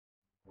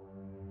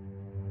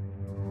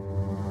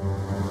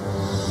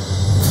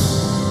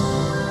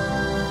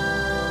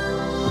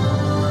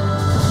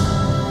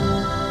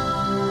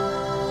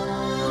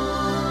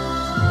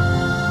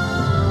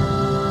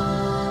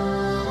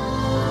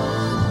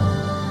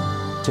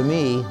To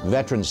me,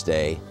 Veterans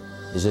Day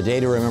is a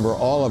day to remember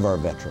all of our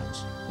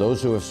veterans,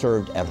 those who have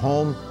served at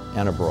home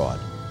and abroad.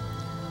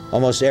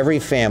 Almost every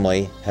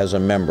family has a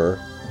member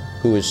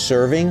who is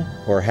serving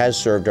or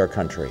has served our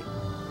country,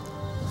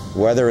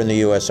 whether in the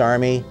U.S.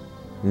 Army,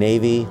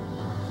 Navy,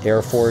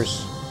 Air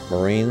Force,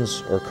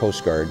 Marines, or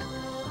Coast Guard,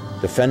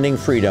 defending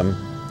freedom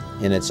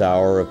in its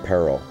hour of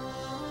peril.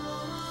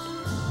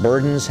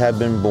 Burdens have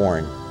been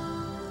borne,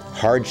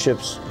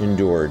 hardships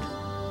endured,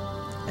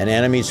 and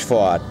enemies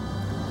fought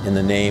in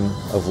the name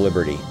of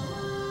liberty.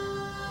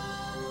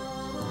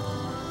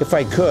 If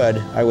I could,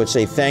 I would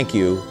say thank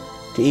you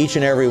to each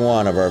and every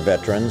one of our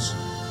veterans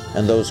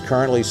and those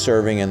currently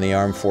serving in the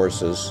armed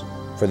forces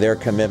for their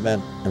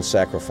commitment and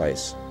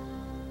sacrifice.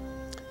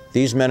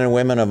 These men and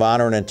women of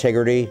honor and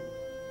integrity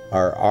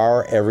are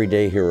our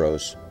everyday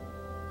heroes.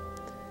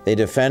 They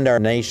defend our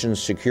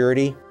nation's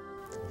security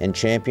and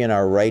champion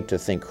our right to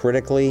think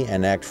critically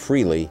and act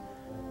freely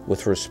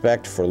with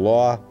respect for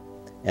law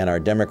and our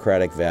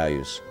democratic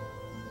values.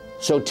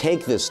 So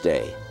take this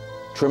day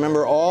to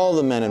remember all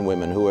the men and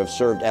women who have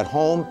served at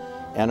home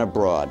and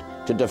abroad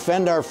to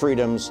defend our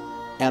freedoms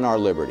and our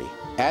liberty.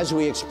 As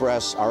we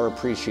express our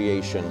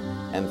appreciation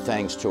and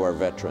thanks to our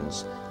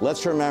veterans,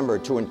 let's remember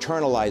to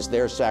internalize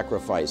their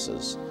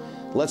sacrifices.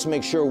 Let's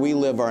make sure we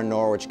live our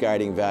Norwich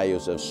guiding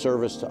values of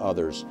service to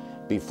others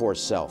before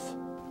self.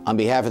 On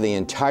behalf of the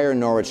entire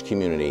Norwich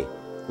community,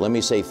 let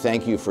me say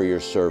thank you for your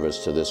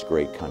service to this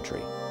great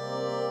country.